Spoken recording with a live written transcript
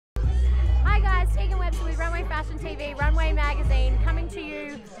Hi guys, Tegan Webster with Runway Fashion TV, Runway Magazine, coming to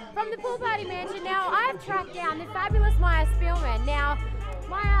you from the Pool Party Mansion. Now, I've tracked down the fabulous Maya Spielman. Now,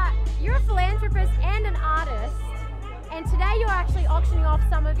 Maya, you're a philanthropist and an artist, and today you're actually auctioning off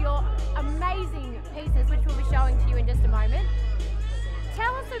some of your amazing pieces, which we'll be showing to you in just a moment.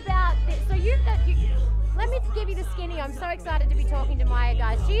 Tell us about this. So let me give you the skinny. I'm so excited to be talking to Maya,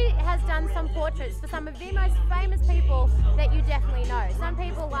 guys. She has done some portraits for some of the most famous people that you definitely know. Some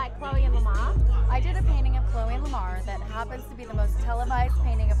people like Chloe and Lamar. I did a painting of Chloe and Lamar that happens to be the most televised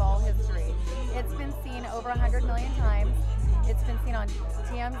painting of all history. It's been seen over 100 million times. It's been seen on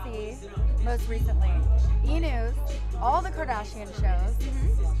TMZ most recently, E! News, all the Kardashian shows,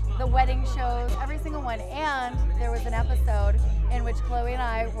 the wedding shows, every single one. And there was an episode in which Chloe and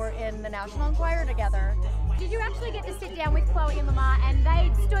I were in the National Enquirer together. Did you actually get to sit down with Chloe and Lamar and they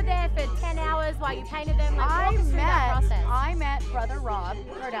stood there for 10 hours while you painted them? Like, walk us through that process. I met brother Rob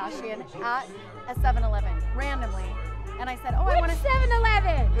Kardashian at a 7-Eleven randomly. And I said, oh, I want to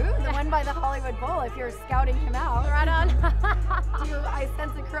 7-Eleven. Ooh, the one by the Hollywood Bowl, if you're scouting him out. Right on. I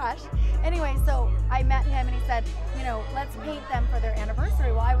sense a crush. Anyway, so I met him and he said, you know, let's paint them for their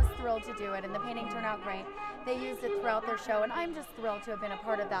anniversary. Well, I was thrilled to do it and the painting turned out great. They used it throughout their show and I'm just thrilled to have been a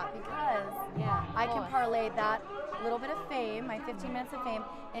part of that because I can parlay that little bit of fame, my 15 minutes of fame,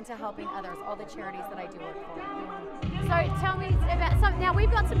 into helping others, all the charities that I do work for. So tell me about some, now we've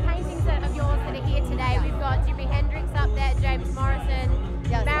got some paintings of yours that are here today. We've got Jimi Hendrix up there, James Morrison,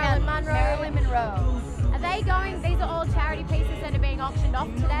 Marilyn Monroe. Marilyn Monroe. Are they going, these are all charity pieces that are being auctioned off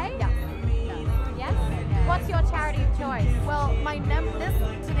today? Yes. Yes? What's your charity of choice? Well, this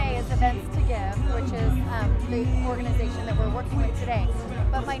today is Events to Give, which is the organization that we're working with today.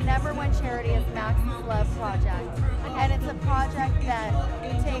 But my #1 charity is Max's Love Project. And it's a project that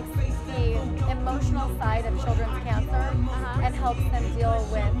takes the emotional side of children's cancer and helps them deal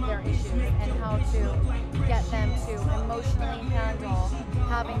with their issues and how to get them to emotionally handle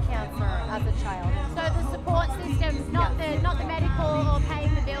having cancer as a child. So the support system, not the medical or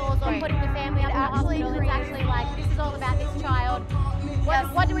paying the bills or putting the family up in the hospital. It's actually like, this is all about this child.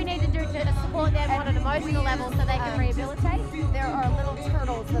 What do we need to do to support them on an emotional level so they can rehabilitate? There are little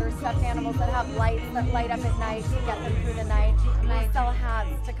turtles that are stuffed animals that have lights that light up at night to get them through the night. We sell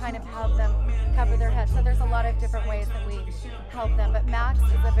hats to kind of have them cover their heads. So there's a lot of different ways that we help them. But Max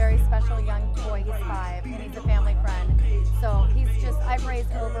is a very special young boy. He's 5 and he's a family friend. So I've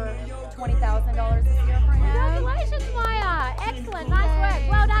raised over $20,000 this year for him. Congratulations, Maya. Excellent. Nice work.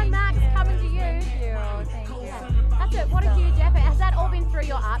 Well done, Max. Coming to you. Thank you. That's it. What a huge effort. Has that all been through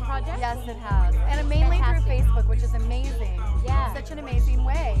your art project? Yes, it has. And mainly through Facebook, which is amazing. Yeah. Such an amazing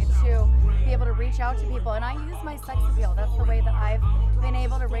way to be able to reach out to people. And I use my sex appeal. That's the way that I've been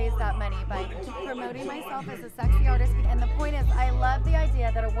able to raise that money, by promoting myself as a sexy artist. And the point is, I love the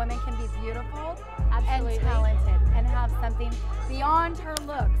idea that a woman can be beautiful and talented and have something beyond her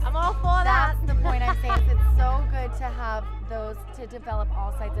looks. I'm all for that. That's the point I'm saying. It's so good to have those, to develop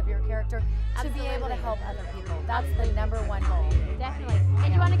all sides of your character, to be able to help other people. That's the #1 goal. Definitely.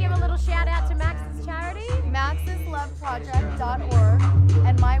 And you want to give a little shout out to Max's charity? maxisloveproject.org,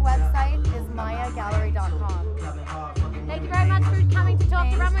 and my website is mayagallery.com. Thank you very much for coming to talk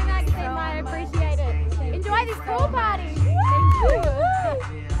to Runway Magazine, Maya. I appreciate it. Enjoy this pool party. Thank you.